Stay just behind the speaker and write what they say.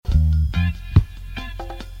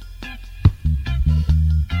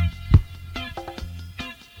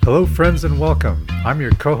Hello, friends, and welcome. I'm your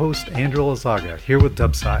co-host, Andrew Lazaga, here with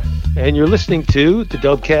Dubside. And you're listening to the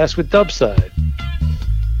DUBCAST with Dubside.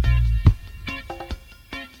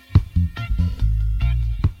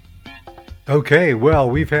 Okay, well,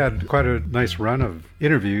 we've had quite a nice run of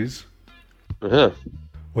interviews. Uh-huh.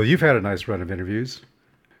 Well, you've had a nice run of interviews.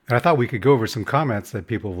 And I thought we could go over some comments that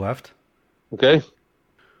people have left. Okay.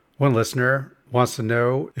 One listener wants to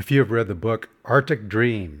know if you have read the book Arctic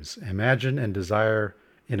Dreams, Imagine and Desire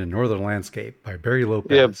in a Northern Landscape by Barry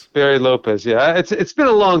Lopez. Yeah, Barry Lopez. Yeah, it's been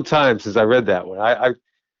a long time since I read that one. I'm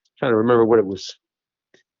trying to remember what it was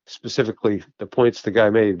specifically, the points the guy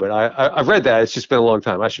made, but I've read that. It's just been a long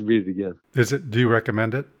time. I should read it again. Do you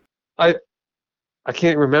recommend it? I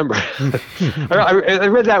can't remember. I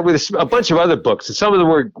read that with a bunch of other books, and some of them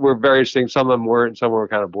were very interesting, some of them weren't, and some of them were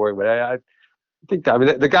kind of boring. But I think that, I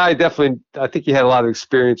mean, the guy definitely, I think he had a lot of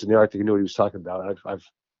experience in the Arctic. He knew what he was talking about.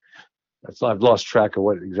 I've lost track of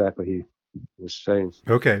what exactly he was saying.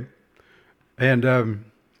 Okay. And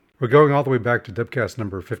we're going all the way back to DUBCAST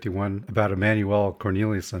number 51 about Emmanuel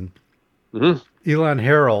Corneliusson. Mm-hmm. Elon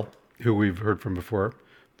Harrell, who we've heard from before,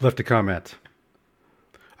 left a comment.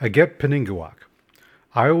 I get Peningawak.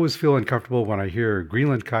 I always feel uncomfortable when I hear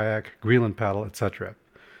Greenland kayak, Greenland paddle, etc.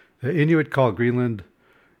 The Inuit call Greenland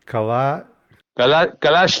Kalashlit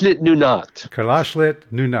Nunat. Kalashlit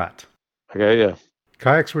Nunat. Okay, yeah.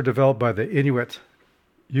 Kayaks were developed by the Inuit,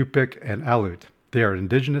 Yupik, and Aleut. They are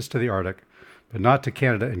indigenous to the Arctic, but not to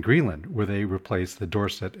Canada and Greenland, where they replaced the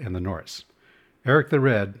Dorset and the Norse. Eric the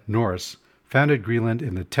Red, Norse, founded Greenland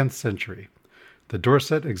in the 10th century. The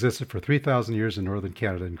Dorset existed for 3,000 years in northern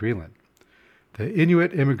Canada and Greenland. The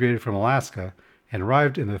Inuit immigrated from Alaska and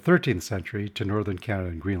arrived in the 13th century to northern Canada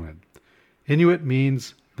and Greenland. Inuit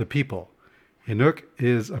means the people. Inuk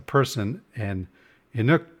is a person, and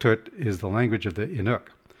Inuktut is the language of the Inuk.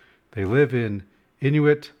 They live in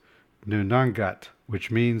Inuit Nunangat, which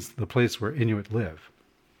means the place where Inuit live.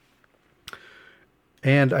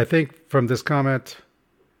 And I think from this comment,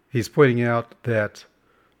 he's pointing out that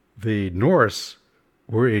the Norse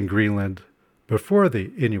were in Greenland before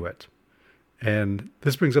the Inuit. And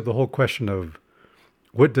this brings up the whole question of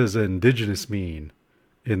what does indigenous mean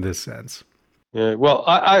in this sense? Yeah, well,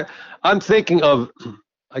 I'm thinking of,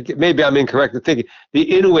 maybe I'm incorrect in thinking, the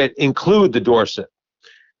Inuit include the Dorset.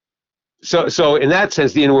 So in that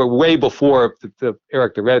sense, the Inuit were way before the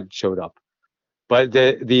Eric the Red showed up. But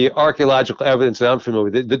the archaeological evidence that I'm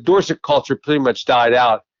familiar with, the Dorset culture pretty much died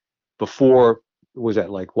out before, was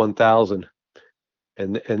that like 1000?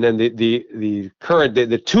 And then the current,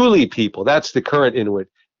 the Thule people, that's the current Inuit,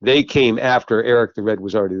 they came after Eric the Red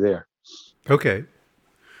was already there. Okay.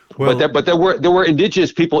 Well, but there were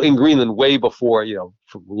indigenous people in Greenland way before,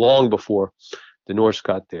 long before the Norse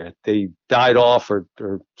got there. They died off or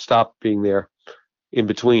stopped being there in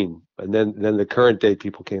between, and then the current day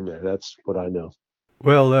people came there. That's what I know.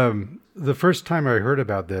 Well, the first time I heard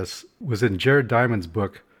about this was in Jared Diamond's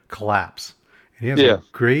book Collapse, and he has a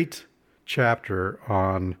great chapter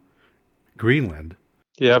on Greenland.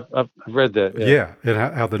 Yeah, I've read that. Yeah, and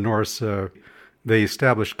how the Norse they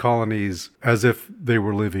established colonies as if they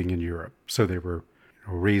were living in Europe. So they were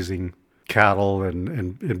raising cattle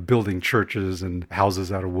and building churches and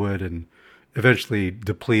houses out of wood, and eventually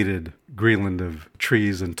depleted Greenland of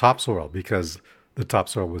trees and topsoil because the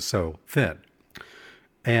topsoil was so thin.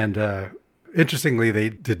 And interestingly, they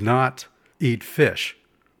did not eat fish,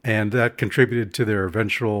 and that contributed to their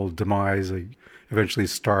eventual demise. They eventually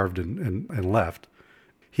starved and left.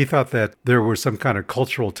 He thought that there was some kind of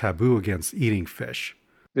cultural taboo against eating fish.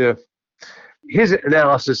 Yeah. His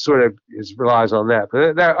analysis sort of relies on that.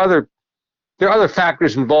 But there are other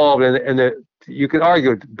factors involved, and you can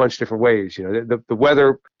argue a bunch of different ways. The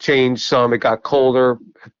weather changed some. It got colder.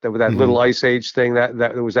 With that little ice age thing,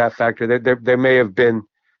 that was that factor. There may have been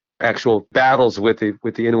actual battles with the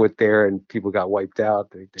Inuit there, and people got wiped out.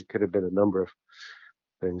 There could have been a number of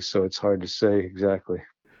things. So it's hard to say exactly.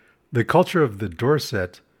 The culture of the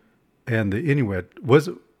Dorset and the Inuit was,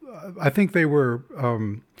 I think there were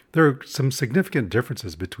some significant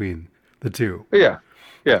differences between the two. Yeah.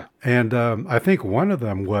 And I think one of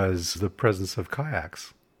them was the presence of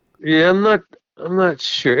kayaks. Yeah, I'm not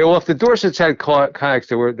sure. Well, if the Dorsets had kayaks,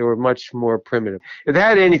 they were much more primitive. If they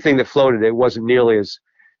had anything that floated, it wasn't nearly as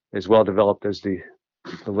well developed as the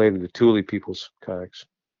Thule people's kayaks.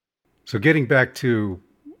 So getting back to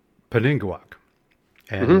Peningawak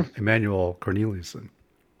and Emmanuel Corneliusson.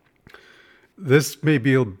 This may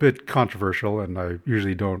be a bit controversial, and I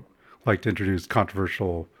usually don't like to introduce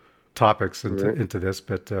controversial topics into this,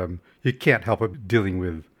 but you can't help it dealing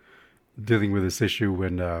with this issue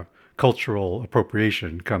when cultural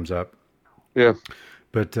appropriation comes up. Yeah.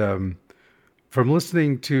 But from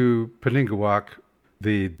listening to Peningawak,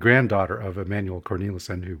 the granddaughter of Emanuel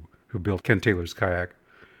Cornelissen, who built Ken Taylor's kayak,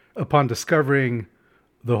 upon discovering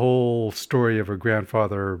the whole story of her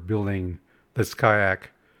grandfather building this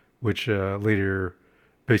kayak, which later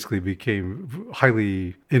basically became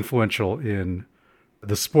highly influential in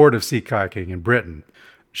the sport of sea kayaking in Britain,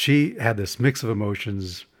 she had this mix of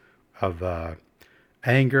emotions of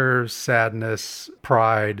anger, sadness,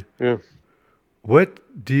 pride. Yeah. What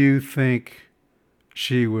do you think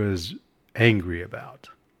she was angry about?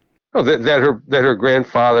 Oh, that her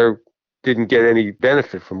grandfather didn't get any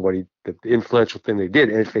benefit from the influential thing they did.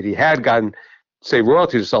 And if he had gotten, say,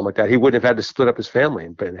 royalties or something like that, he wouldn't have had to split up his family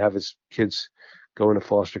and have his kids go into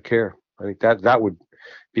foster care. I think that would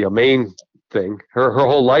be a main thing. Her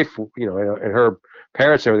whole life, and her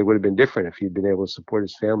parents and everything would have been different if he'd been able to support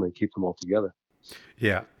his family and keep them all together.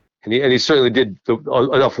 Yeah. And he certainly did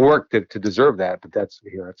enough work to deserve that. But that's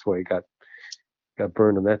why he got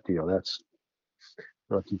burned on that deal. That's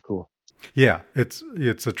not too cool. Yeah, it's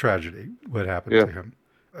a tragedy what happened to him.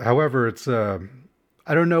 However, it's I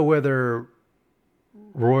don't know whether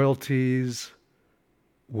royalties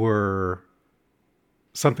were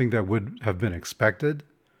something that would have been expected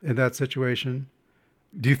in that situation.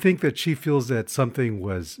 Do you think that she feels that something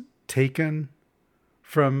was taken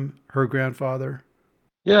from her grandfather?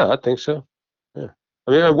 Yeah, I think so. Yeah,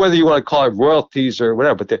 I mean, whether you want to call it royalties or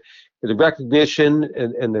whatever, but the recognition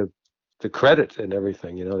and the credit and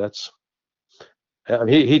everything, that's. I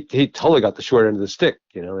mean, he totally got the short end of the stick.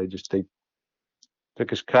 They took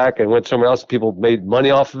his kayak and went somewhere else. People made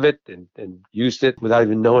money off of it and used it without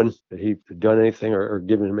even knowing that he had done anything or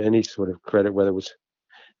given him any sort of credit, whether it was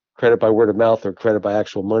credit by word of mouth or credit by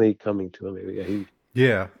actual money coming to him.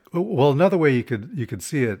 Yeah. Well, another way you could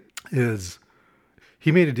see it is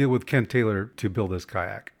he made a deal with Ken Taylor to build this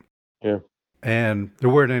kayak. Yeah. And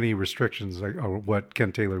there weren't any restrictions on what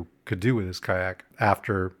Ken Taylor could do with his kayak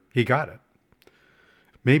after he got it.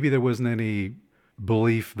 Maybe there wasn't any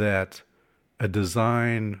belief that a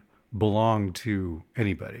design belonged to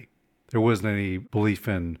anybody. There wasn't any belief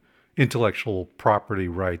in intellectual property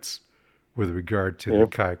rights with regard to the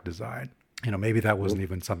kayak design. Maybe that wasn't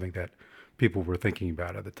even something that people were thinking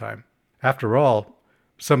about at the time. After all,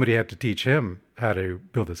 somebody had to teach him how to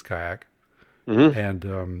build this kayak. Mm-hmm.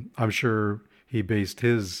 And I'm sure he based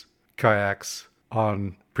his kayaks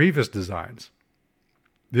on previous designs.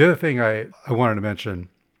 The other thing I wanted to mention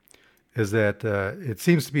is that it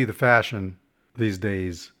seems to be the fashion these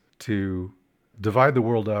days to divide the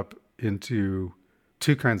world up into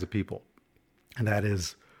two kinds of people, and that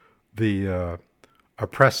is the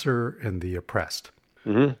oppressor and the oppressed.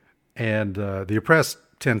 Mm-hmm. And the oppressed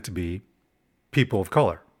tend to be people of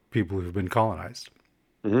color, people who've been colonized.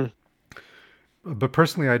 Mm-hmm. But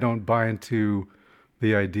personally, I don't buy into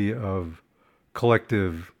the idea of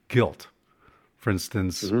collective guilt. For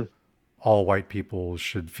instance, mm-hmm. all white people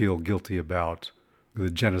should feel guilty about the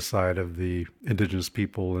genocide of the indigenous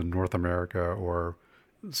people in North America or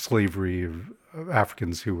slavery of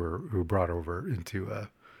Africans who were brought over into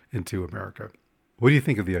America. What do you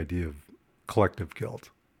think of the idea of collective guilt?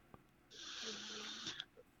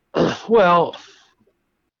 Well,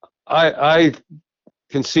 I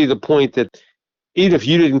can see the point that even if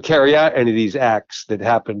you didn't carry out any of these acts that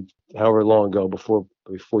happened however long ago before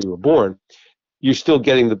you were born, you're still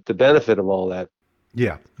getting the benefit of all that.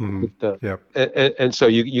 Yeah. Mm-hmm. And so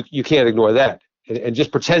you can't ignore that. And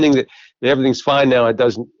just pretending that everything's fine now, it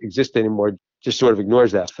doesn't exist anymore, just sort of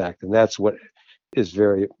ignores that fact. And that's what is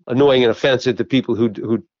very annoying and offensive to people who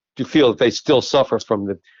do feel that they still suffer from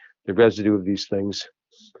the residue of these things.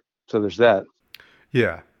 So there's that.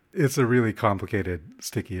 Yeah. It's a really complicated,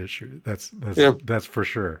 sticky issue. That's for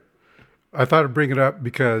sure. I thought I'd bring it up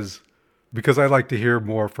because I like to hear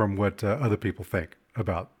more from what other people think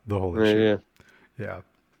about the whole issue. Yeah.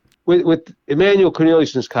 With Emanuel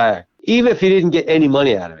Corneliussen's kayak, even if he didn't get any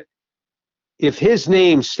money out of it, if his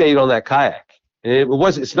name stayed on that kayak, and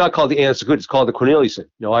it's not called the Anna Secunda, it's called the Corneliussen.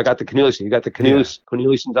 I got the Corneliussen. You got the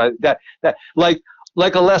Corneliussen. That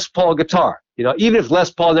like a Les Paul guitar. Even if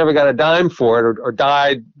Les Paul never got a dime for it or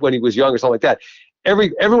died when he was young or something like that,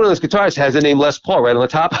 every one of those guitars has the name Les Paul right on the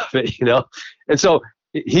top of it. And so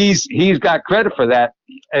he's got credit for that,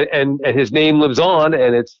 and his name lives on,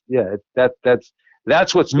 and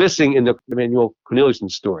that's what's missing in the Emanuel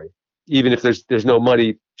Corneliussen story, even if there's no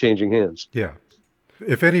money changing hands. Yeah.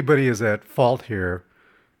 If anybody is at fault here,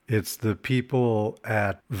 it's the people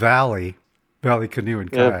at Valley Canoe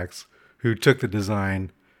and Kayaks who took the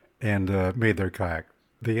design and made their kayak,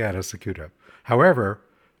 the Anna Secunda. However,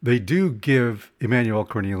 they do give Emanuel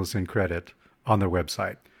Corneliussen credit on their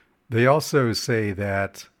website. They also say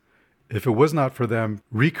that if it was not for them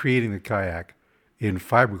recreating the kayak in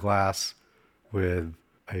fiberglass with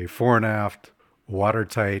a fore and aft,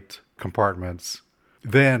 watertight compartments,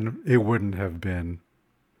 then it wouldn't have been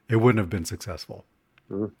successful.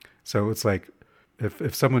 Mhm. So it's like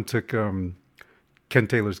if someone took Ken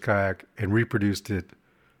Taylor's kayak and reproduced it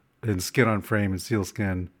in skin on frame and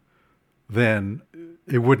sealskin, then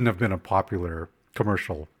it wouldn't have been a popular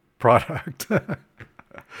commercial product.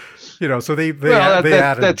 So they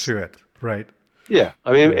added to it, right? Yeah,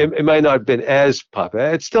 I mean, Yeah. it might not have been as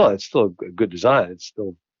popular. It's still a good design. It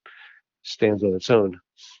still stands on its own.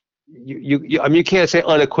 I mean, you can't say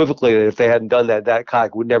unequivocally that if they hadn't done that, that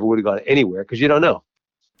kayak would have gone anywhere because you don't know.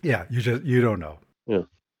 Yeah, you don't know. Yeah.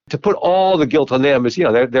 To put all the guilt on them is,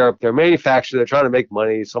 they're manufacturers. They're trying to make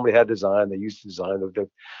money. Somebody had design. They used to design.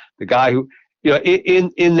 The guy who,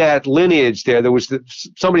 in that lineage there was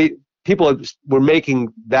people were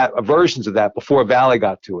making versions of that before Valley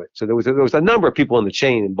got to it. So there was a number of people in the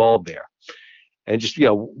chain involved there, and just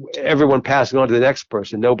everyone passing on to the next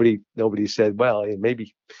person. Nobody said, well,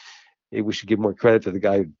 maybe we should give more credit to the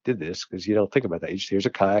guy who did this, because you don't think about that. You just, here's a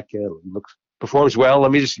kayak, performs well.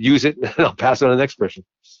 Let me just use it, and I'll pass it on to the next person.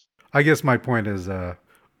 I guess my point is, I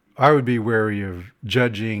would be wary of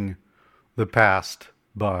judging the past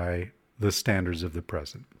by the standards of the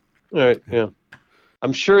present. All right, yeah.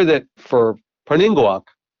 I'm sure that for Parninguak,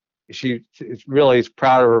 she really is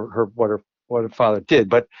proud of what her father did.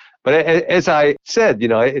 But as I said,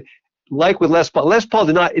 like with Les Paul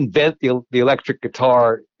did not invent the electric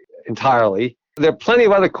guitar entirely. There are plenty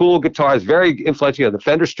of other cool guitars, very influential. The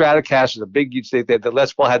Fender Stratocaster is a big huge thing that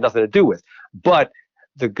Les Paul had nothing to do with. But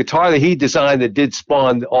the guitar that he designed that did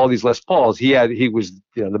spawn all these Les Pauls, he was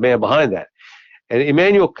the man behind that. And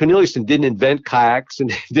Emanuel Corneliusson didn't invent kayaks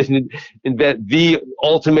and didn't invent the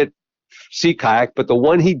ultimate sea kayak, but the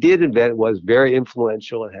one he did invent was very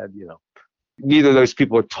influential and had, neither of those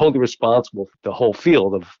people are totally responsible for the whole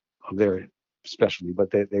field of their specialty,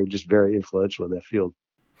 but they were just very influential in that field.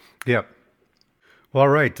 Yep. Well, all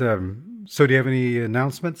right. So do you have any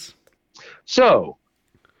announcements? So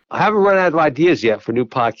I haven't run out of ideas yet for new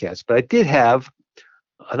podcasts, but I did have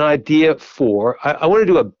an idea for, I want to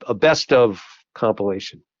do a best of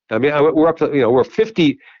compilation. I mean, we're up to, we're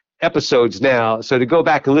 50 episodes now. So to go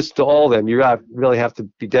back and listen to all of them, you really have to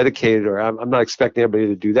be dedicated, or I'm not expecting everybody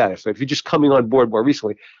to do that. So if you're just coming on board more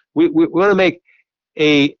recently, we want to make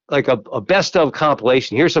a best of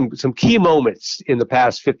compilation. Here's some key moments in the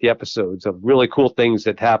past 50 episodes of really cool things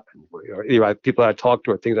that happened, or either people I talked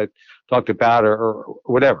to or things I talked about or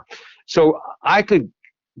whatever. So I could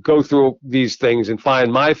go through these things and find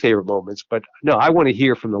my favorite moments, but no, I want to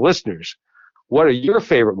hear from the listeners. What are your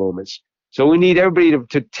favorite moments? So we need everybody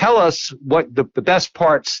to tell us what the best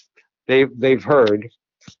parts they've heard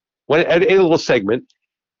in a little segment,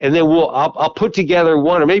 and then I'll put together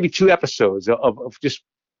one or maybe two episodes of just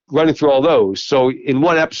running through all those. So in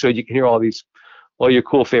one episode you can hear all your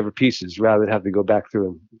cool favorite pieces rather than have to go back through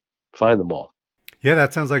and find them all. Yeah,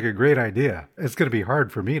 that sounds like a great idea. It's going to be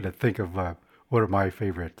hard for me to think of what are my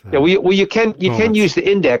favorite. Yeah, well, you can use the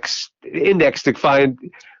index to find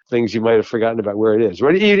things you might have forgotten about where it is.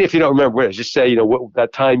 Or even if you don't remember where it is, just say, what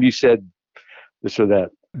that time you said this or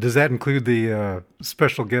that. Does that include the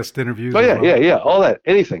special guest interviews? Oh yeah, all that,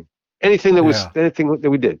 anything that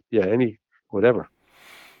we did, whatever.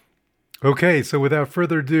 Okay, so without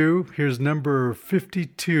further ado, here's number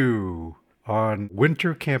 52 on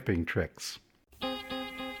winter camping tricks.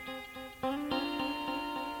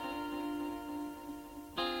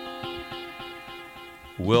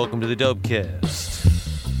 Welcome to the DUBCAST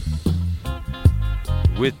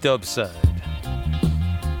with Dubside.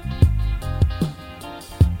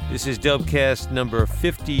 This is DUBCAST number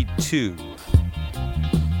 52.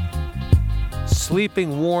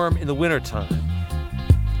 Sleeping warm in the wintertime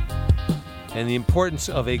and the importance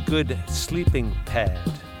of a good sleeping pad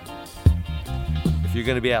if you're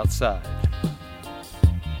going to be outside.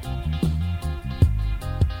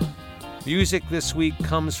 Music this week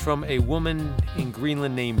comes from a woman in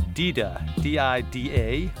Greenland named Dida,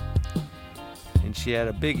 D-I-D-A, and she had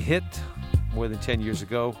a big hit more than 10 years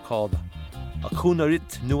ago called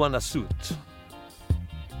Akunarit Nuanasut.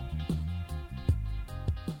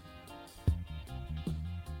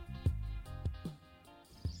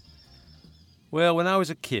 Well, when I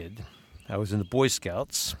was a kid, I was in the Boy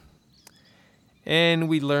Scouts, and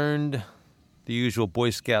we learned the usual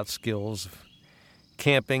Boy Scout skills of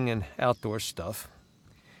camping and outdoor stuff.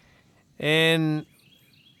 And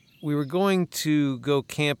we were going to go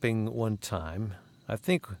camping one time. I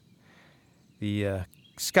think the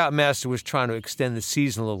Scoutmaster was trying to extend the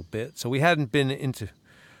season a little bit, so we hadn't been into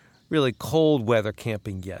really cold weather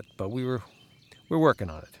camping yet, but we're working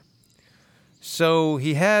on it. So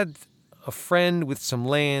he had a friend with some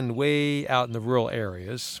land way out in the rural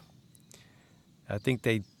areas. I think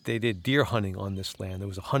they did deer hunting on this land. There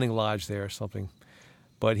was a hunting lodge there or something.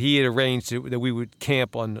 But he had arranged that we would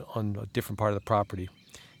camp on a different part of the property,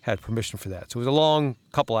 had permission for that. So it was a long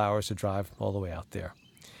couple hours to drive all the way out there.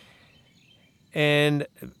 And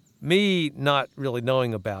me not really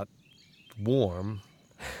knowing about warm,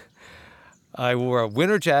 I wore a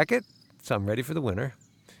winter jacket, so I'm ready for the winter.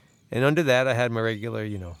 And under that, I had my regular,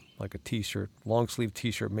 like a T-shirt, long sleeve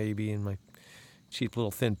T-shirt maybe, and my cheap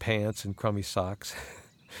little thin pants and crummy socks.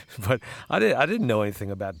 But I didn't know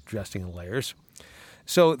anything about dressing in layers.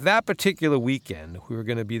 So that particular weekend, we were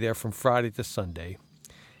going to be there from Friday to Sunday.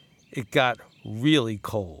 It got really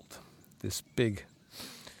cold. This big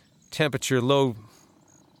temperature, low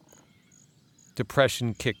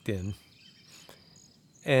depression kicked in.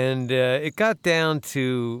 And it got down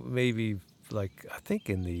to maybe I think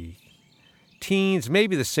in the teens,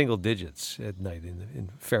 maybe the single digits at night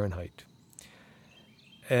in Fahrenheit.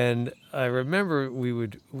 And I remember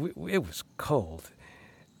it was cold.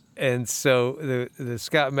 And so the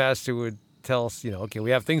scoutmaster would tell us, okay,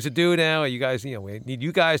 we have things to do now. You guys, we need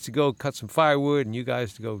you guys to go cut some firewood and you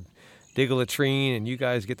guys to go dig a latrine and you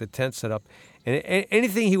guys get the tent set up. And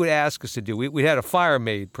anything he would ask us to do, we had a fire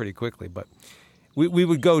made pretty quickly, but we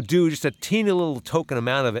would go do just a teeny little token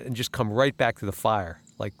amount of it and just come right back to the fire,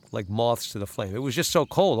 like moths to the flame. It was just so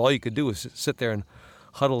cold. All you could do was sit there and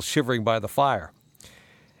huddle shivering by the fire.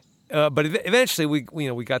 But eventually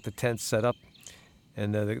we got the tent set up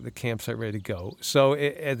and the campsite ready to go. So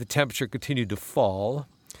the temperature continued to fall.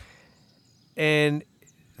 And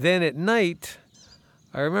then at night,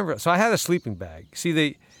 I remember, so I had a sleeping bag.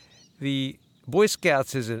 See, the Boy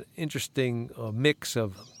Scouts is an interesting mix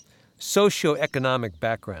of socioeconomic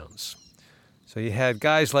backgrounds. So you had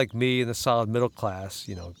guys like me in the solid middle class,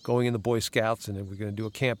 going in the Boy Scouts, and then we're going to do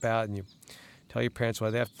a camp out, and you tell your parents,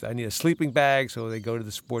 well, I need a sleeping bag, so they go to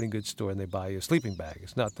the sporting goods store and they buy you a sleeping bag.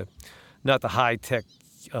 It's not the high-tech,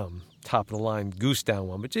 top-of-the-line goose-down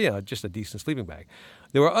one, but just a decent sleeping bag.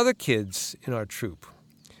 There were other kids in our troop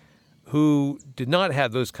who did not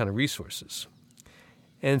have those kind of resources.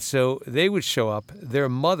 And so they would show up. Their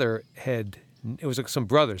mother it was like some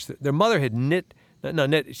brothers. Their mother had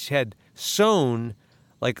she had sewn,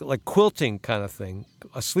 like quilting kind of thing,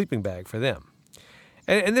 a sleeping bag for them.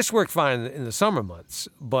 And this worked fine in the summer months,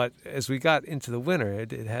 but as we got into the winter,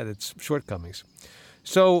 it had its shortcomings.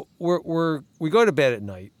 So we go to bed at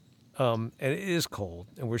night, and it is cold,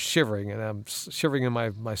 and we're shivering, and I'm shivering in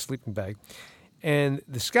my sleeping bag. And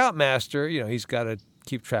the scoutmaster, he's got to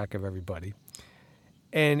keep track of everybody.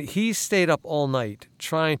 And he stayed up all night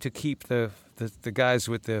trying to keep the guys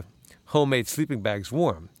with the homemade sleeping bags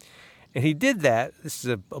warm. And he did that. This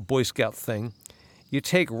is a Boy Scout thing. You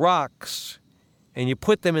take rocks and you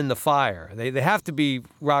put them in the fire. They have to be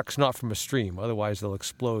rocks not from a stream, otherwise they'll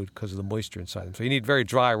explode because of the moisture inside them. So you need very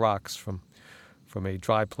dry rocks from a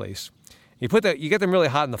dry place. You get them really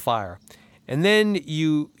hot in the fire, and then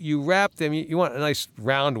you wrap them. You want a nice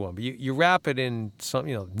round one, but you wrap it in some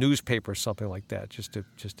newspaper or something like that, just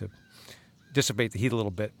to dissipate the heat a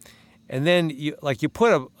little bit. And then you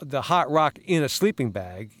put the hot rock in a sleeping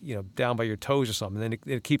bag, down by your toes or something. And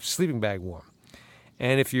then it keeps the sleeping bag warm.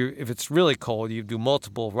 And if it's really cold, you do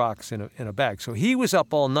multiple rocks in a bag. So he was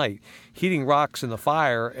up all night heating rocks in the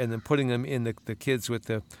fire and then putting them in the kids with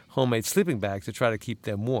the homemade sleeping bags to try to keep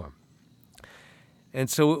them warm. And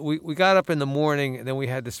so we got up in the morning, and then we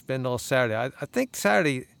had to spend all Saturday. I think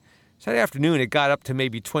Saturday afternoon it got up to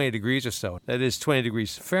maybe 20 degrees or so. That is 20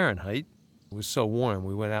 degrees Fahrenheit. It was so warm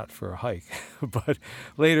we went out for a hike. But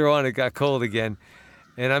later on it got cold again.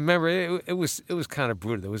 And I remember it was kind of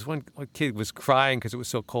brutal. There was one kid was crying because it was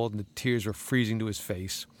so cold and the tears were freezing to his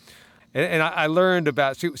face. And I learned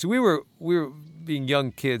about, so we were being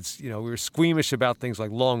young kids, we were squeamish about things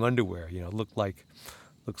like long underwear, looks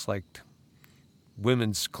like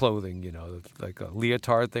women's clothing, like a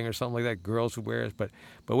leotard thing or something like that girls would wear. But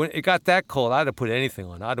when it got that cold, I'd have put anything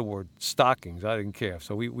on. I'd have worn stockings. I didn't care.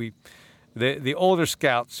 So the older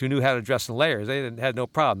scouts who knew how to dress in layers, they had no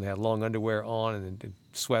problem. They had long underwear on and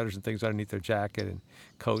sweaters and things underneath their jacket and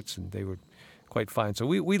coats, and they were quite fine. So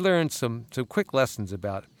we learned some quick lessons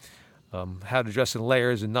about how to dress in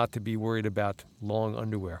layers and not to be worried about long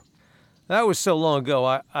underwear. That was so long ago.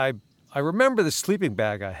 I remember the sleeping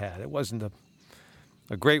bag I had. It wasn't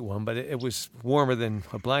a great one, but it was warmer than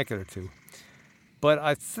a blanket or two. But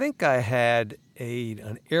I think I had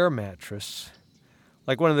an air mattress,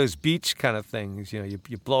 like one of those beach kind of things.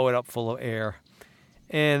 You blow it up full of air.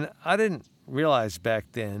 And I didn't realize back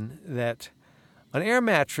then that an air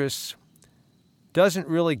mattress doesn't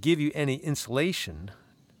really give you any insulation,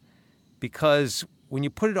 because when you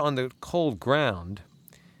put it on the cold ground,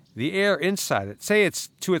 the air inside it, say it's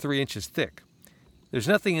 2 or 3 inches thick, there's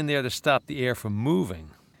nothing in there to stop the air from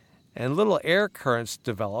moving. And little air currents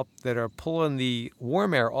develop that are pulling the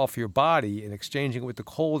warm air off your body and exchanging it with the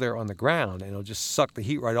cold air on the ground, and it'll just suck the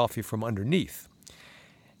heat right off you from underneath.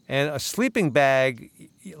 And a sleeping bag,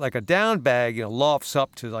 like a down bag, lofts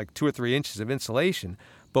up to like 2 or 3 inches of insulation.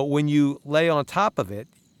 But when you lay on top of it,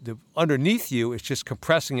 underneath you, it's just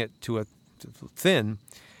compressing it to thin,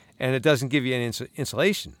 and it doesn't give you any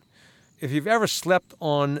insulation. If you've ever slept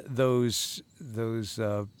on those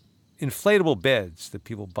inflatable beds that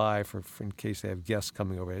people buy for in case they have guests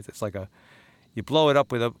coming over, it's like you blow it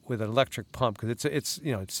up with an electric pump, because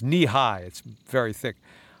it's knee high, it's very thick.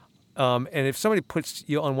 And if somebody puts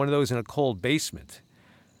you on one of those in a cold basement,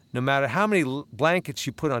 no matter how many blankets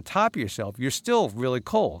you put on top of yourself, you're still really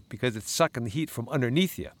cold because it's sucking the heat from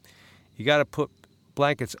underneath you. You got to put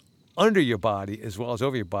blankets under your body as well as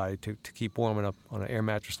over your body to keep warming up on an air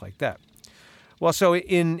mattress like that. Well, so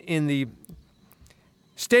in the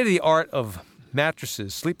state of the art of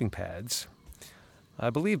mattresses, sleeping pads, I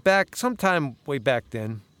believe sometime way back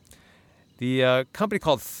then, the company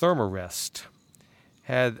called Thermarest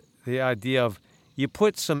had the idea of you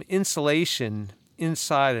put some insulation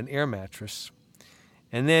inside an air mattress,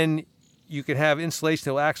 and then you could have insulation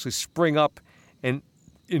that will actually spring up and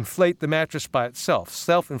inflate the mattress by itself,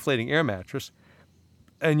 self-inflating air mattress,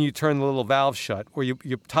 and you turn the little valve shut, or you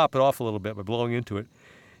top it off a little bit by blowing into it,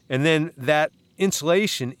 and then that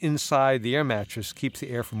insulation inside the air mattress keeps the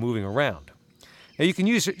air from moving around. Now you can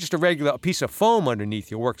use just a piece of foam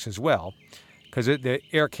underneath you, works as well, because the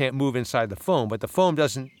air can't move inside the foam, but the foam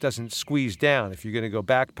doesn't squeeze down. If you're going to go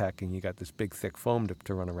backpacking, you got this big, thick foam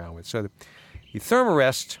to run around with. So the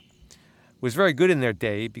Thermarest was very good in their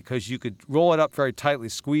day because you could roll it up very tightly,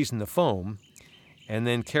 squeeze in the foam, and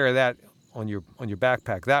then carry that on your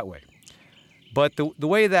backpack that way. But the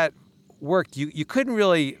way that worked, you couldn't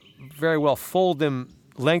really very well fold them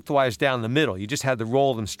lengthwise down the middle. You just had to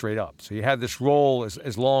roll them straight up. So you had this roll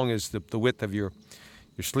as long as the width of your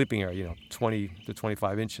sleeping area, 20 to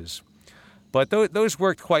 25 inches. But those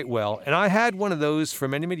worked quite well. And I had one of those for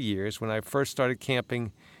many, many years. When I first started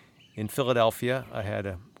camping in Philadelphia, I had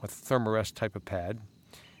a Thermarest type of pad.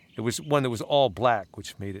 It was one that was all black,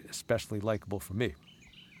 which made it especially likable for me.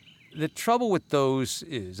 The trouble with those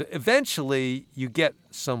is eventually you get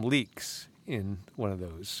some leaks in one of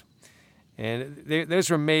those. And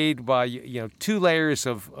those were made by 2 layers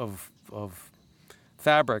of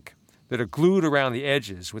fabric that are glued around the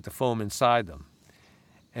edges with the foam inside them.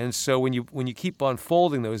 And so when you keep on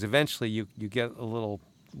folding those, eventually you get a little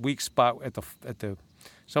weak spot at the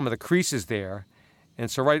some of the creases there. And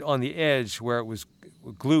so right on the edge where it was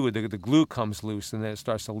glued, the glue comes loose and then it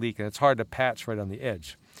starts to leak, and it's hard to patch right on the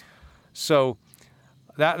edge. So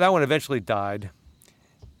that one eventually died.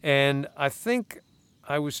 And I think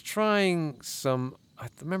I was trying I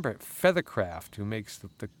remember Feathercraft, who makes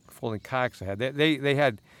the folding kayaks I had. They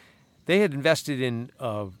had invested in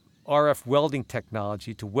RF welding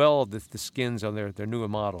technology to weld the skins on their newer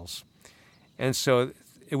models. And so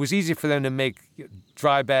it was easy for them to make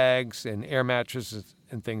dry bags and air mattresses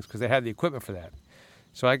and things because they had the equipment for that.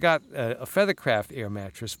 So I got a Feathercraft air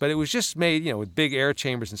mattress, but it was just made, with big air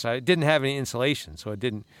chambers inside. It didn't have any insulation, so it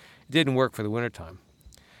didn't work for the wintertime.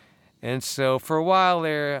 And so for a while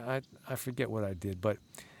there, I forget what I did, but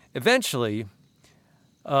eventually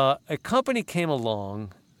a company came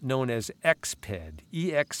along known as Exped,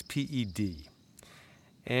 E-X-P-E-D.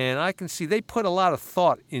 And I can see they put a lot of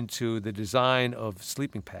thought into the design of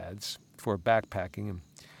sleeping pads for backpacking and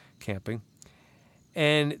camping.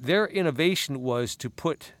 And their innovation was to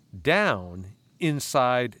put down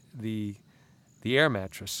inside the air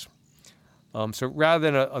mattress. So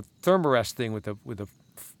rather than a Thermarest thing with a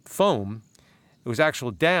foam, it was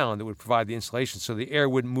actual down that would provide the insulation so the air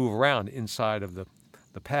wouldn't move around inside of the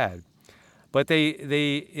pad. But they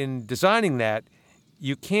in designing that,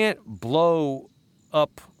 you can't blow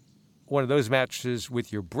up one of those mattresses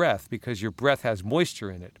with your breath because your breath has moisture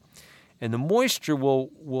in it. And the moisture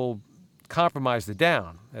will compromise the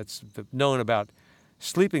down. That's known about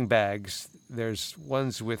sleeping bags. There's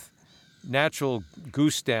ones with natural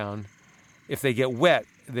goose down. If they get wet,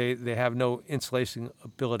 they have no insulation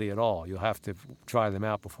ability at all. You'll have to dry them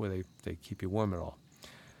out before they keep you warm at all.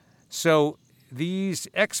 So these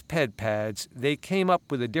Exped pads, they came up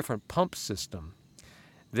with a different pump system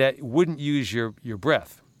that wouldn't use your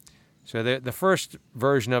breath. So the first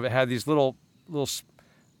version of it had these little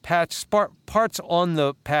parts on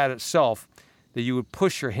the pad itself that you would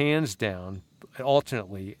push your hands down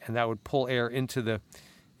alternately, and that would pull air into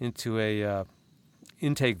a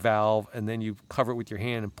intake valve, and then you cover it with your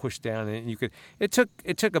hand and push down, and you could. It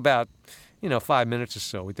took about 5 minutes or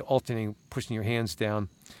so with the alternating, pushing your hands down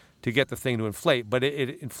to get the thing to inflate, but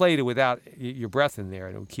it inflated without your breath in there,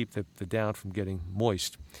 and it would keep the down from getting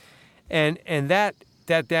moist. And that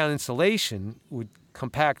down insulation would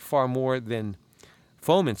compact far more than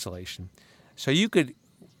foam insulation. So you could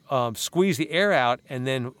squeeze the air out and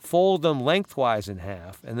then fold them lengthwise in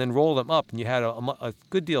half and then roll them up, and you had a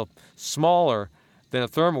good deal smaller than a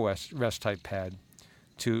thermarest type pad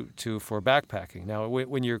for backpacking. Now,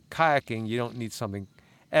 when you're kayaking, you don't need something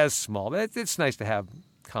as small, but it's nice to have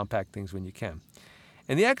compact things when you can.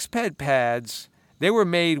 And the XPED pads, they were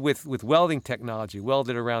made with welding technology,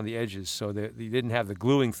 welded around the edges, so that you didn't have the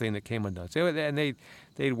gluing thing that came undone. So, and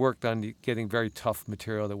they'd worked on getting very tough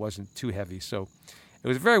material that wasn't too heavy. So it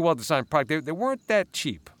was a very well-designed product. They weren't that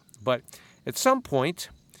cheap, but at some point,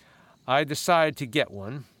 I decided to get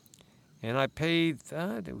one, and I paid,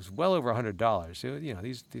 it was well over $100.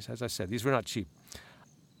 These, as I said, these were not cheap.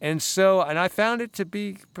 And I found it to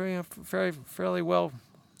be fairly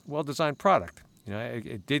well-designed product.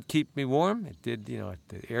 It did keep me warm. It did,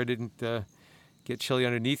 the air didn't get chilly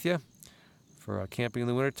underneath you for camping in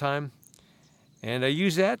the wintertime. And I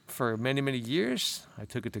used that for many, many years. I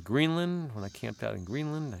took it to Greenland when I camped out in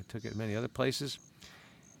Greenland. I took it many other places.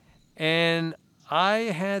 And I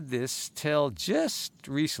had this till just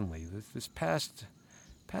recently, this past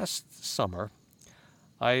summer.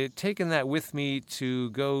 I had taken that with me to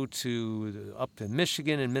go up to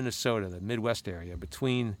Michigan and Minnesota, the Midwest area,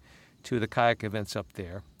 between two of the kayak events up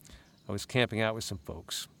there. I was camping out with some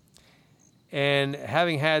folks. And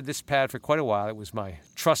having had this pad for quite a while, it was my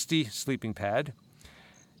trusty sleeping pad.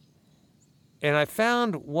 And I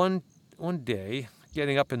found one day,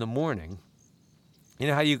 getting up in the morning,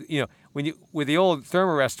 how with the old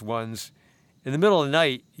thermarest ones, in the middle of the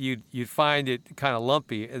night, you'd find it kind of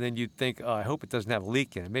lumpy, and then you'd think, oh, I hope it doesn't have a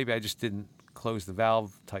leak in it. Maybe I just didn't close the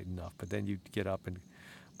valve tight enough. But then you'd get up and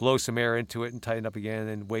blow some air into it and tighten up again, and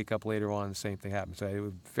then wake up later on, the same thing happens. So it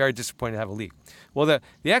was very disappointing to have a leak. Well, the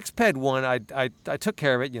XPED one, I took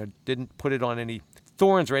care of it. Didn't put it on any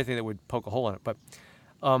thorns or anything that would poke a hole in it. But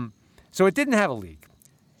so it didn't have a leak.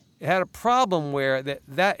 It had a problem where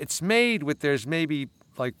that it's made with, there's maybe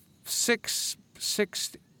like six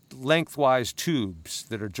lengthwise tubes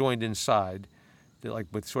that are joined inside, like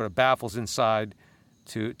with sort of baffles inside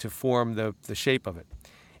to form the shape of it.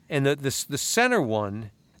 And the center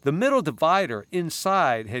one, the middle divider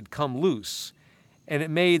inside had come loose, and it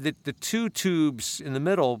made the two tubes in the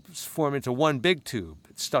middle form into one big tube.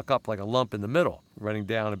 It stuck up like a lump in the middle, running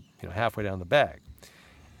down halfway down the bag.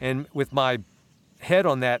 And with my head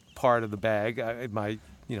on that part of the bag, my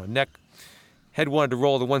neck head wanted to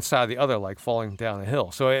roll to one side or the other, like falling down a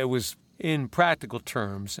hill. So it was, in practical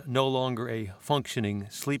terms, no longer a functioning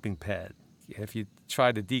sleeping pad. If you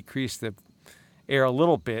try to decrease the air a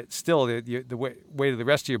little bit, still the weight of the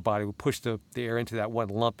rest of your body would push the air into that one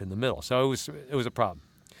lump in the middle. So it was a problem.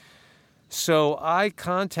 So I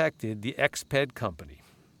contacted the XPED company,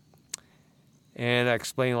 and I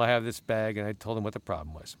explained, I have this bag, and I told them what the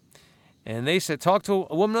problem was. And they said, talk to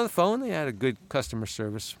a woman on the phone. They had a good customer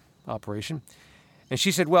service operation. And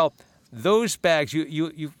she said, well, those bags,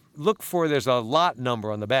 you look for, there's a lot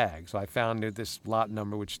number on the bag. So I found this lot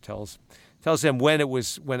number, which tells them when it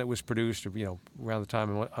was produced, or around the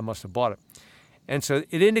time I must have bought it. And so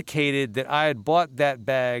it indicated that I had bought that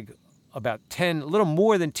bag about a little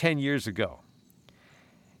more than 10 years ago.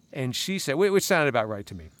 And she said, which sounded about right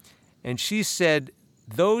to me. And she said,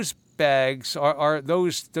 those bags are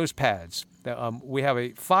those pads. We have a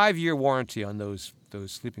 5-year warranty on those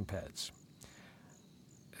sleeping pads.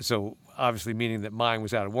 So obviously meaning that mine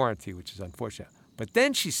was out of warranty, which is unfortunate. But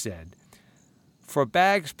then she said, for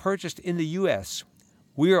bags purchased in the U.S.,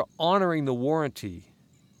 we are honoring the warranty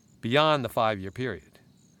beyond the 5-year period.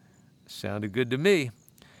 Sounded good to me.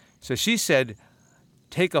 So she said,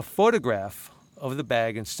 take a photograph of the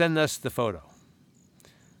bag and send us the photo.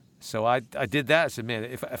 So I did that. I said, man,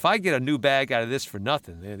 if I get a new bag out of this for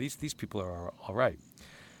nothing, these people are all right.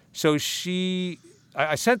 So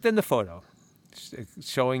I sent them the photo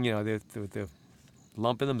showing, the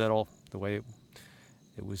lump in the middle, the way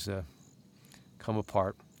it was come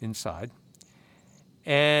apart inside.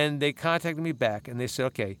 And they contacted me back, and they said,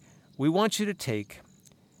 okay, we want you to take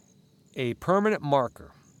a permanent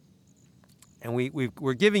marker, and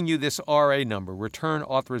we're giving you this RA number, return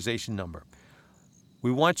authorization number.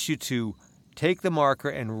 We want you to take the marker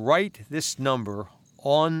and write this number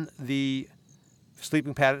on the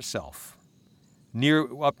sleeping pad itself.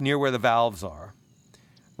 up near where the valves are.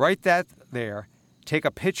 Write that there, take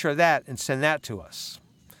a picture of that, and send that to us.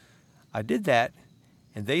 I did that,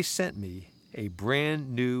 and they sent me a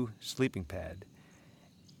brand new sleeping pad.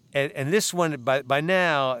 And this one, by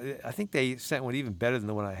now, I think they sent one even better than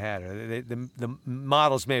the one I had. The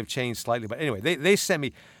models may have changed slightly, but anyway, they sent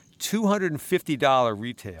me $250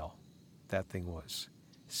 retail, that thing was.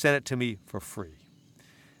 Sent it to me for free.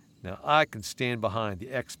 Now, I can stand behind the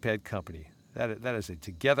XPED company. That is a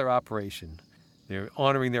together operation. They're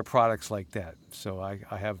honoring their products like that. So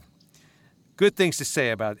I have good things to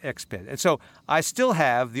say about XPED. And so I still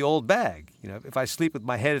have the old bag. If I sleep with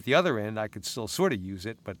my head at the other end, I could still sort of use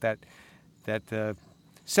it, but that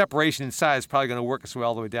separation in size is probably going to work its way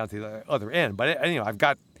all the way down to the other end. But I've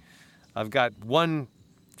got one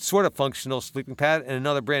sort of functional sleeping pad and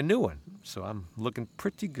another brand new one. So I'm looking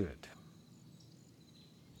pretty good.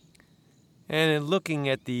 And in looking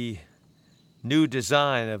at the new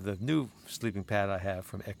design of the new sleeping pad I have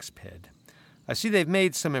from XPED, I see they've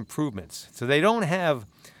made some improvements. So they don't have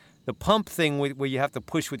the pump thing where you have to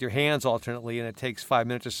push with your hands alternately and it takes 5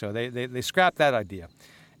 minutes or so. They scrapped that idea.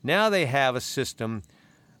 Now they have a system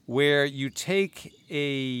where you take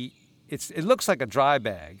it looks like a dry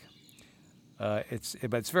bag. But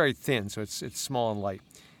it's very thin, so it's small and light.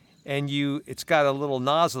 And it's got a little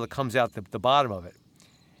nozzle that comes out the bottom of it.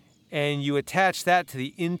 And you attach that to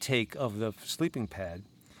the intake of the sleeping pad.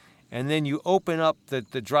 And then you open up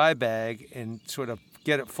the dry bag and sort of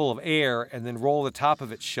get it full of air and then roll the top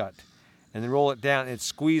of it shut. And then roll it down and it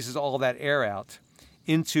squeezes all that air out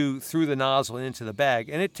through the nozzle and into the bag.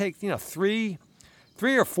 And it takes, three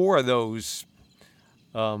or four of those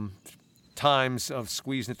times of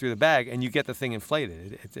squeezing it through the bag and you get the thing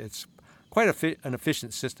inflated. It's quite an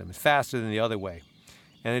efficient system. It's faster than the other way.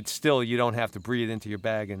 And it's still, you don't have to breathe into your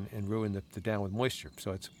bag and ruin the downward moisture.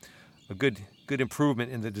 So it's a good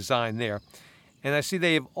improvement in the design there. And I see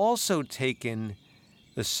they have also taken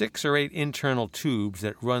the 6 or 8 internal tubes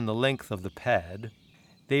that run the length of the pad.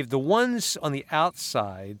 The ones on the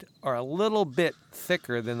outside are a little bit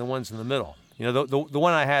thicker than the ones in the middle. The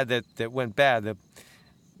one I had that went bad, the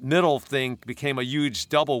middle thing became a huge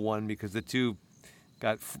double one because the two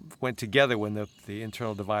went together when the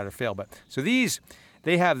internal divider failed. But so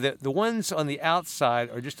they have the ones on the outside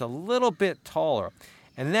are just a little bit taller.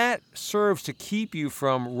 And that serves to keep you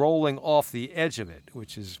from rolling off the edge of it,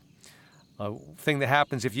 which is a thing that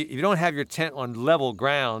happens if you don't have your tent on level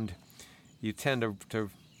ground. You tend to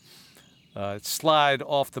slide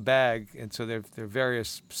off the bag. And so there are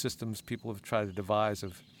various systems people have tried to devise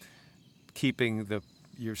of keeping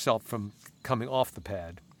yourself from coming off the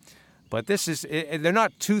pad. But they're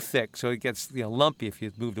not too thick, so it gets lumpy if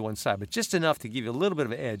you move to one side, but just enough to give you a little bit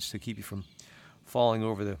of an edge to keep you from falling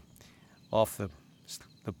off the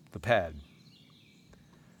pad.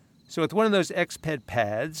 So with one of those XPED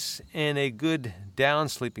pads and a good down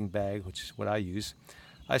sleeping bag, which is what I use,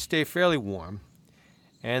 I stay fairly warm.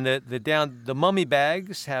 And the mummy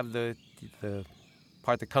bags have the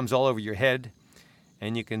part that comes all over your head,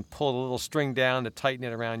 and you can pull the little string down to tighten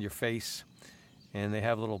it around your face. And they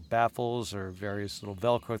have little baffles or various little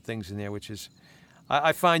Velcro things in there, which is,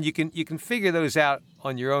 I find you can figure those out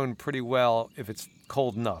on your own pretty well if it's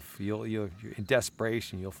cold enough. You're in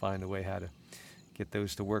desperation, you'll find a way how to get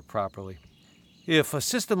those to work properly. If a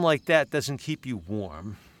system like that doesn't keep you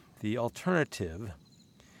warm, the alternative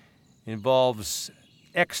involves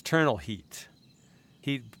external heat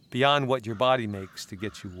beyond what your body makes to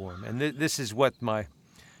get you warm. And this is what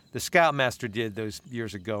the Scoutmaster did those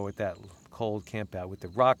years ago at that cold camp out with the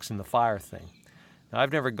rocks and the fire thing. Now,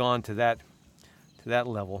 I've never gone to that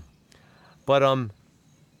level, but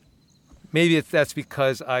maybe that's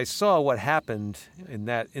because I saw what happened in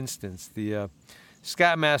that instance. The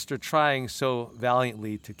Scoutmaster trying so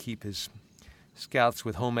valiantly to keep his scouts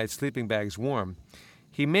with homemade sleeping bags warm,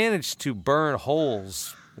 he managed to burn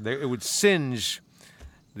holes. It would singe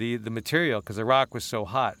the material because the rock was so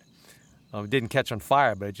hot. It didn't catch on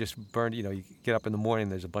fire, but it just burned. You get up in the morning,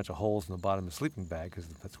 there's a bunch of holes in the bottom of the sleeping bag because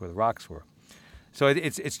that's where the rocks were. So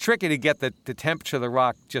it's tricky to get the temperature of the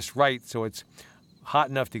rock just right, so it's hot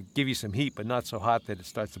enough to give you some heat, but not so hot that it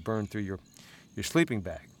starts to burn through your sleeping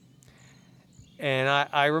bag. And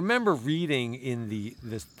I remember reading in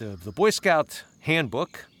the Boy Scout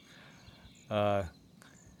handbook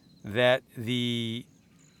that the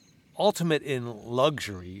ultimate in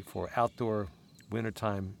luxury for outdoor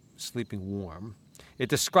wintertime sleeping warm, it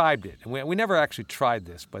described it. And we never actually tried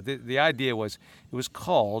this, but the idea was it was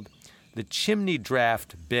called the chimney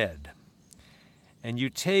draft bed. And you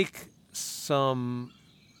take some,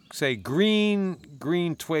 say, green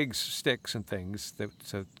twigs, sticks and things,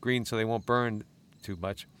 so green so they won't burn too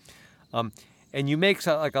much. And you make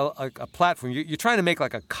like a platform. You're trying to make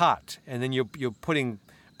like a cot, and then you're putting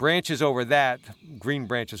branches over that, green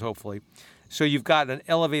branches hopefully. So you've got an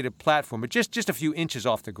elevated platform, but just a few inches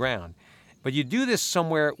off the ground. But you do this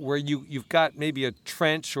somewhere where you've got maybe a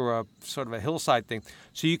trench or a sort of a hillside thing,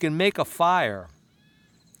 so you can make a fire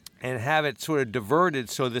and have it sort of diverted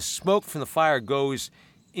so the smoke from the fire goes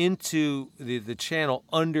into the channel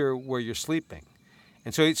under where you're sleeping.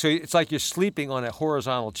 And so it's like you're sleeping on a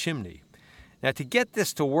horizontal chimney. Now, to get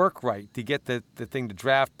this to work right, to get the thing to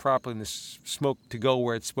draft properly and the smoke to go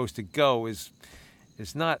where it's supposed to go is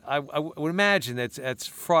not, I would imagine that's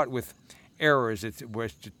fraught with errors. It's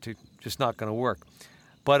just not going to work.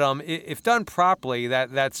 But if done properly,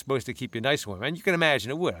 that's supposed to keep you nice and warm. And you can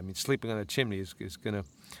imagine it would. I mean, sleeping on a chimney is going to,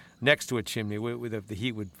 next to a chimney, the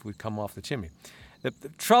heat would come off the chimney. The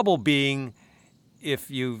trouble being,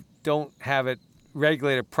 if you don't have it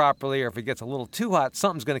regulated properly, or if it gets a little too hot,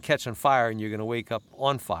 something's going to catch on fire and you're going to wake up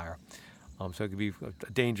on fire. So it could be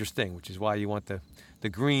a dangerous thing, which is why you want the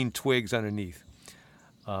green twigs underneath.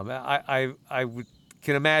 I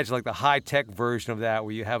can imagine like the high-tech version of that,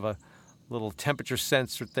 where you have a little temperature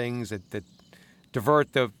sensor things that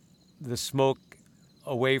divert the smoke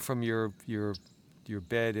away from your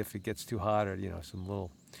bed if it gets too hot, or some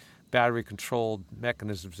little battery-controlled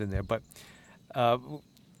mechanisms in there. But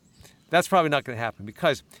that's probably not going to happen,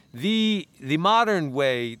 because the modern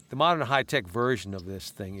way, the modern high-tech version of this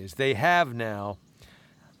thing is they have now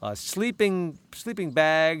sleeping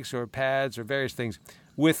bags or pads or various things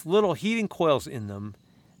with little heating coils in them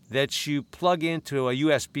that you plug into a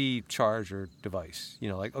USB charger device.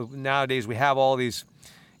 Like nowadays we have all these,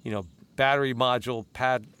 battery module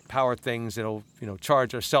pad power things that'll,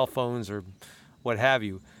 charge our cell phones or what have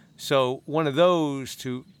you. So one of those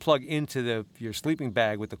to plug into your sleeping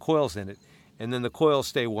bag with the coils in it, and then the coils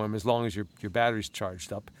stay warm as long as your battery's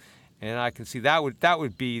charged up. And I can see that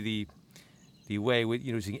would be the way with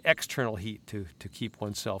using external heat to keep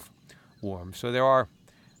oneself warm. So there are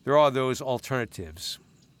those alternatives.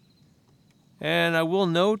 And I will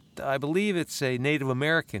note, I believe it's a Native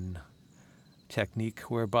American technique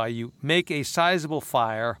whereby you make a sizable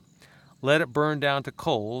fire, let it burn down to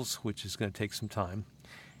coals, which is going to take some time,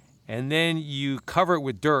 and then you cover it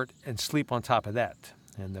with dirt and sleep on top of that.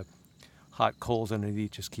 And the hot coals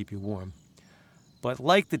underneath just keep you warm. But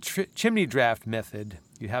like the chimney draft method,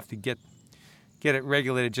 you have to get it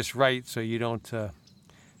regulated just right so you don't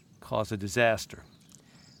cause a disaster.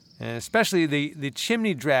 And especially the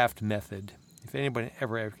chimney draft method, if anybody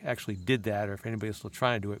ever actually did that, or if anybody's still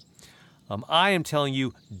trying to do it, I am telling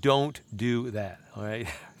you, don't do that, all right?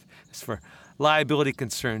 It's for liability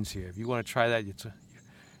concerns here. If you want to try that,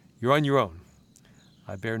 you're on your own.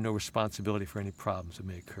 I bear no responsibility for any problems that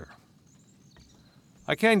may occur.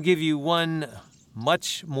 I can give you one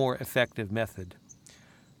much more effective method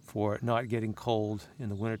for not getting cold in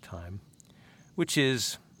the wintertime, which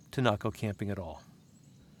is to not go camping at all.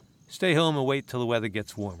 Stay home and wait till the weather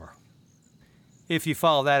gets warmer. If you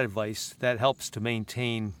follow that advice, that helps to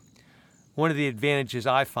maintain. One of the advantages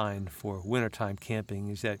I find for wintertime camping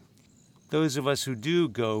is that those of us who do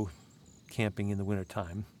go camping in the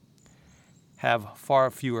wintertime have far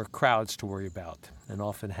fewer crowds to worry about and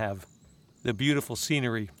often have the beautiful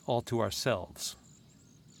scenery all to ourselves.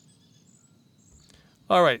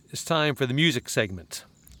 All right, it's time for the music segment.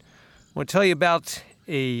 I want to tell you about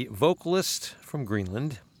a vocalist from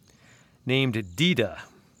Greenland named Dida.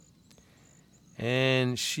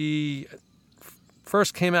 And she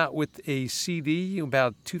first came out with a CD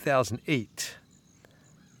about 2008.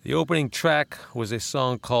 The opening track was a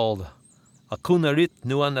song called Akunarit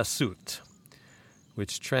Nuanasut,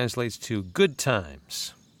 which translates to Good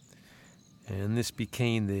Times. And this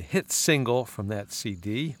became the hit single from that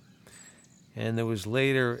CD. And there was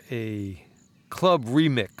later a club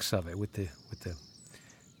remix of it with the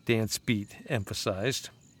dance beat emphasized.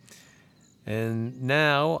 And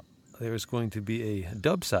now there's going to be a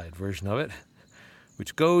dub-side version of it,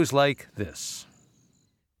 which goes like this.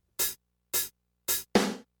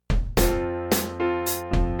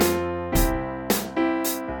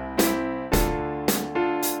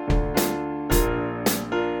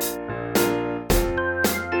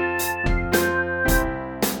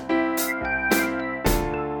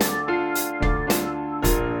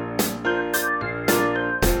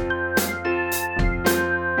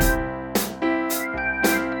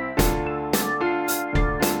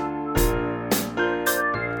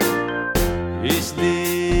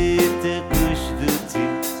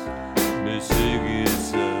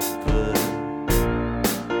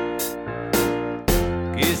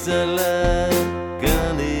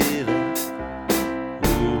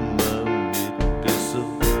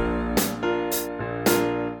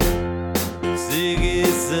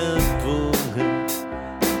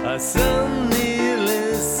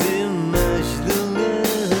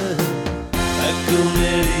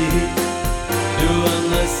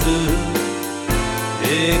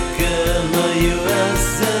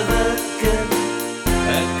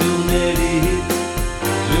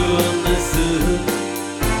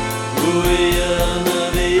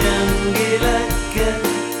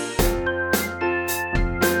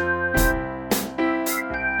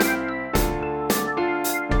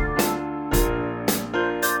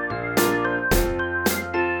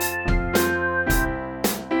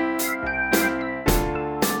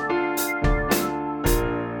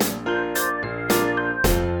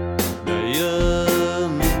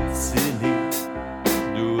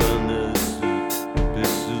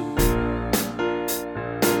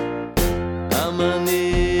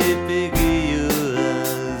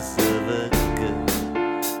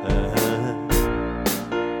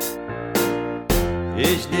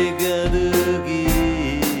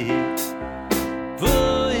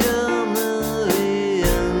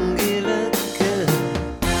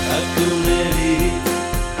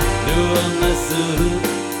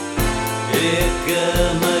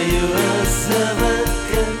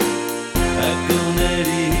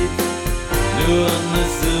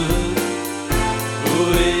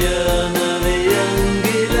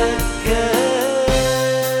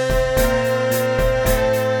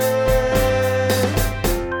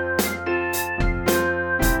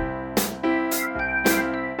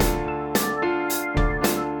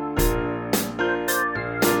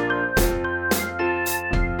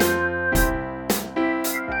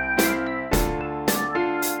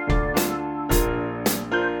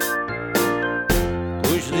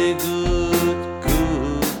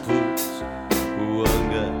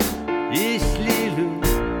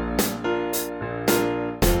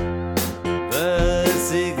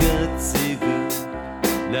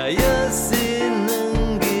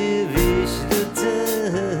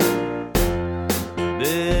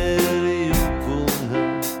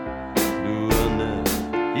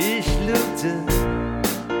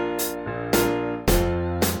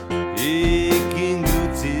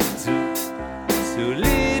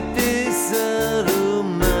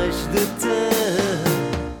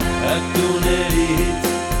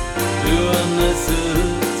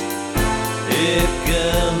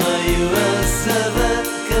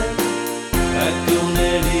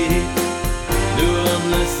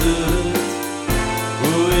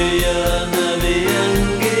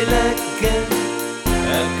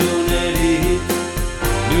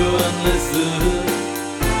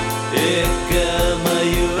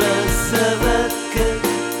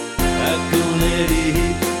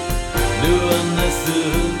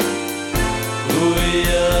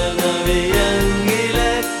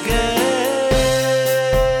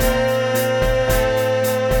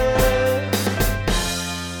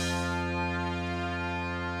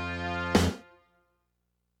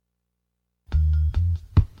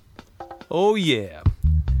 Oh yeah,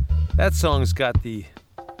 that song's got the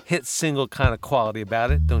hit single kind of quality about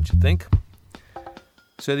it, don't you think?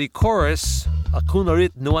 So the chorus,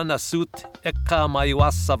 Akunarit nuanasut eka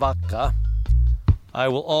mayuasavaka, I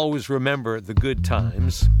will always remember the good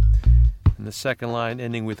times. And the second line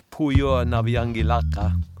ending with Puyo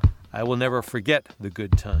Navyangilaka, I will never forget the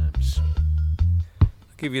good times. I'll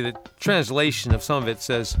give you the translation of some of it. It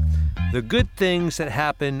says, the good things that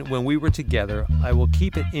happened when we were together, I will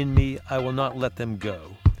keep it in me, I will not let them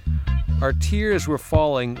go. Our tears were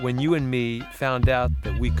falling when you and me found out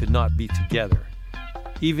that we could not be together,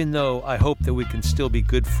 even though I hope that we can still be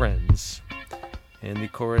good friends. And the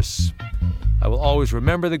chorus, I will always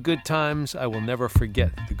remember the good times, I will never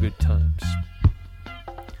forget the good times.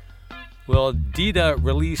 Well, Dida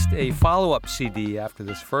released a follow-up CD after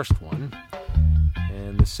this first one,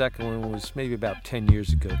 and the second one was maybe about 10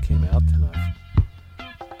 years ago, came out, and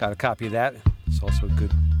I've got a copy of that. It's also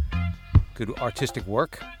good artistic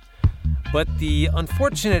work. But the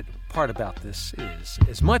unfortunate part about this is,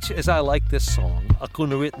 as much as I like this song,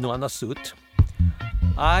 Akunurit no Anasut,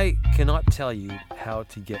 I cannot tell you how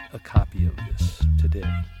to get a copy of this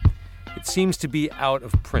today. It seems to be out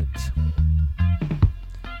of print.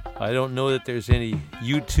 I don't know that there's any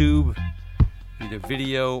YouTube, either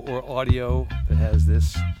video or audio, that has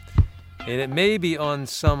this. And it may be on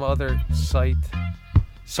some other site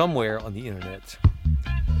somewhere on the internet,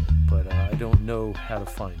 but I don't know how to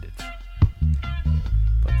find it.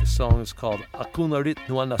 But the song is called Akunarit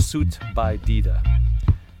no Anasut by Dida.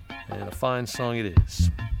 And a fine song it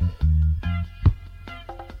is.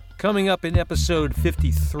 Coming up in episode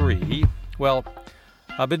 53, well,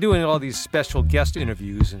 I've been doing all these special guest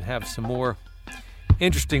interviews and have some more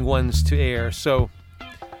interesting ones to air, so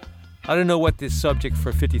I don't know what the subject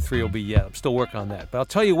for 53 will be yet. I'm still working on that. But I'll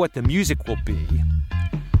tell you what the music will be.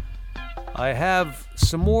 I have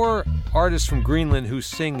some more artists from Greenland who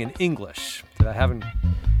sing in English that I haven't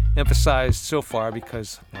emphasized so far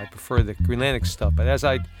because I prefer the Greenlandic stuff. But as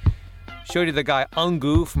I showed you the guy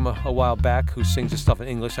Angu from a while back who sings his stuff in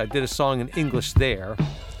English, I did a song in English there.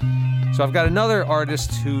 So I've got another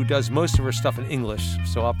artist who does most of her stuff in English,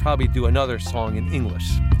 so I'll probably do another song in English.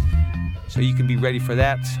 So you can be ready for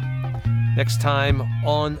that next time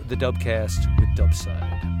on the DUBCAST with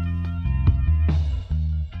Dubside.